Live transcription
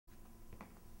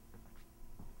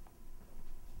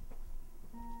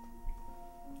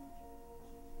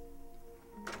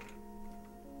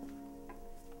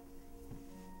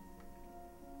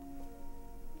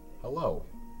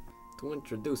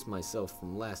introduce myself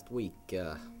from last week.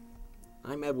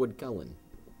 I'm Edward Cullen.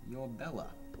 You're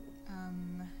Bella.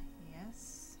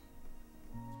 Yes?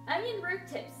 Onion root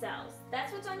tip cells.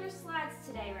 That's what's on your slides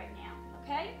today right now,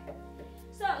 okay?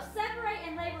 So, separate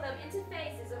and label them into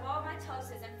phases of all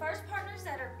mitosis, and first partners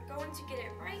that are going to get it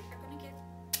right are going to get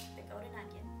the golden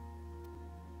onion.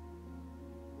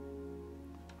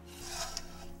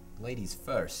 Ladies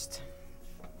first.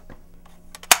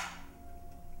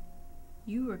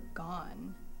 You were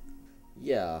gone.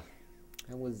 Yeah,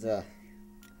 I was, out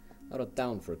of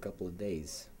town for a couple of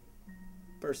days.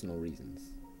 Personal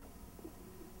reasons.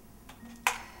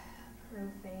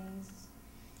 Prophase.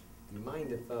 Do you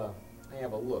mind if, I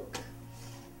have a look?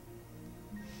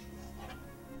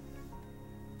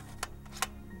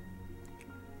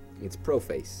 It's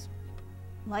prophase.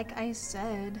 Like I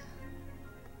said.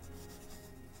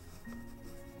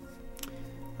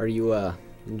 Are you,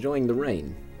 enjoying the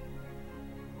rain?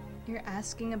 You're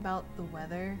asking about the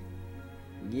weather?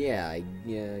 Yeah, I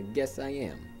guess I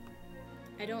am.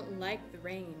 I don't like the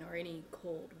rain or any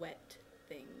cold, wet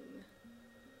thing.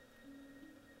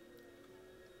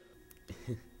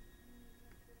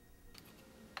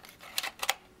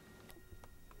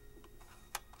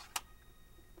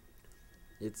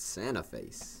 It's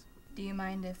anaphase. Do you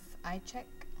mind if I check?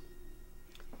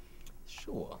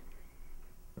 Sure.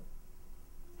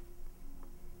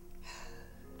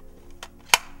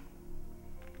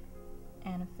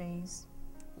 Anaphase.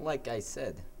 Like I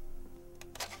said.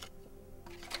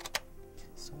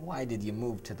 So why did you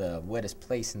move to the wettest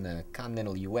place in the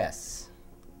continental US?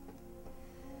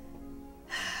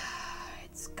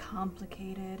 It's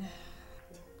complicated.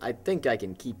 I think I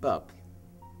can keep up.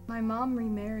 My mom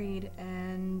remarried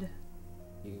and...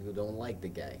 You don't like the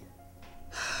guy.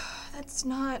 That's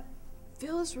not...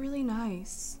 feels really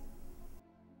nice.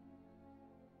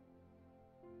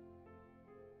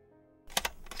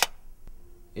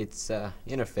 It's,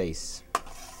 interface.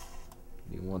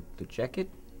 You want to check it?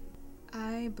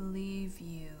 I believe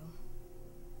you.